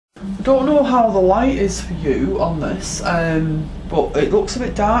I don't know how the light is for you on this, but it looks a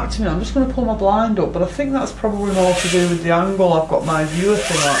bit dark to me. I'm just going to pull my blind up, but I think that's probably more to do with the angle I've got my viewer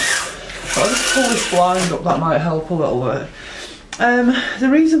thing at. So I'll just pull this blind up, that might help a little bit. The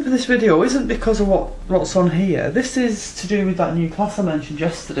reason for this video isn't because of what's on here. This is to do with that new class I mentioned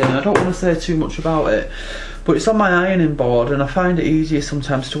yesterday, and I don't want to say too much about it, but it's on my ironing board, and I find it easier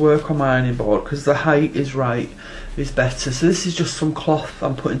sometimes to work on my ironing board because the height is better. So this is just some cloth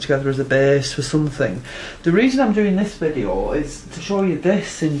I'm putting together as a base for something. The reason I'm doing this video is to show you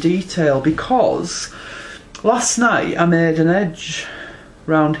this in detail, because last night I made an edge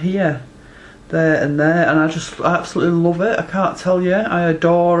round here, there and there, and I absolutely love it. I can't tell you, I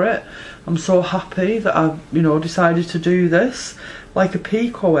adore it. I'm so happy that I've, you know, decided to do this, like a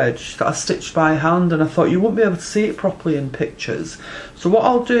picot edge that I stitched by hand, and I thought you wouldn't be able to see it properly in pictures. So what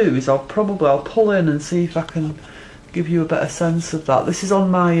I'll do is I'll pull in and see if I can give you a better sense of that. This is on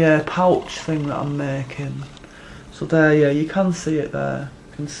my pouch thing that I'm making. So there, yeah, you can see it there.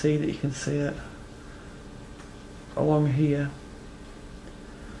 You can see that you can see it along here.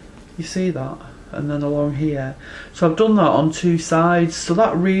 You see that? And then along here. So I've done that on two sides. So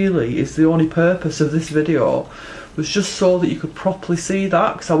that really is the only purpose of this video, was just so that you could properly see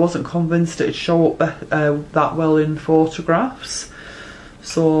that, because I wasn't convinced it'd show up that well in photographs.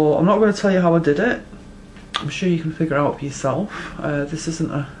 So I'm not going to tell you how I did it. I'm sure you can figure it out for yourself. This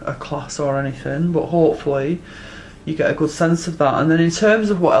isn't a class or anything, but hopefully you get a good sense of that. And then in terms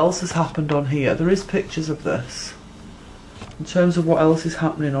of what else has happened on here, there is pictures of this. In terms of what else is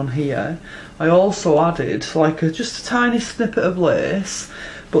happening on here, I also added like just a tiny snippet of lace,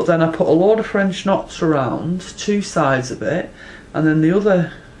 but then I put a load of French knots around two sides of it, and then the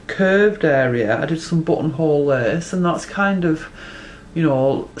other curved area I did some buttonhole lace, and that's kind of, you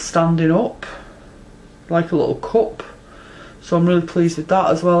know, standing up like a little cup. So I'm really pleased with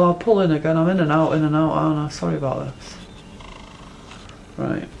that as well. I'll pull in again, I'm in and out, aren't I? Sorry about this.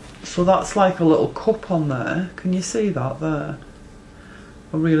 Right, so that's like a little cup on there. Can you see that there?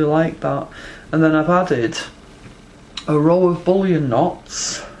 I really like that. And then I've added a row of bullion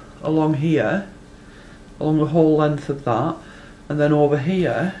knots along here, along the whole length of that, and then over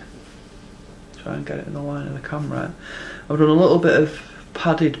here, try and get it in the line of the camera, I've done a little bit of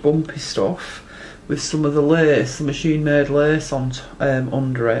padded bumpy stuff with some of the lace, the machine made lace on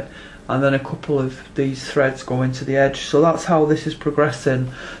under it, and then a couple of these threads going to the edge. So that's how this is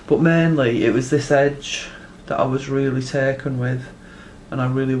progressing, but mainly it was this edge that I was really taken with, and I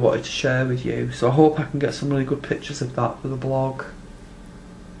really wanted to share with you. So I hope I can get some really good pictures of that for the blog.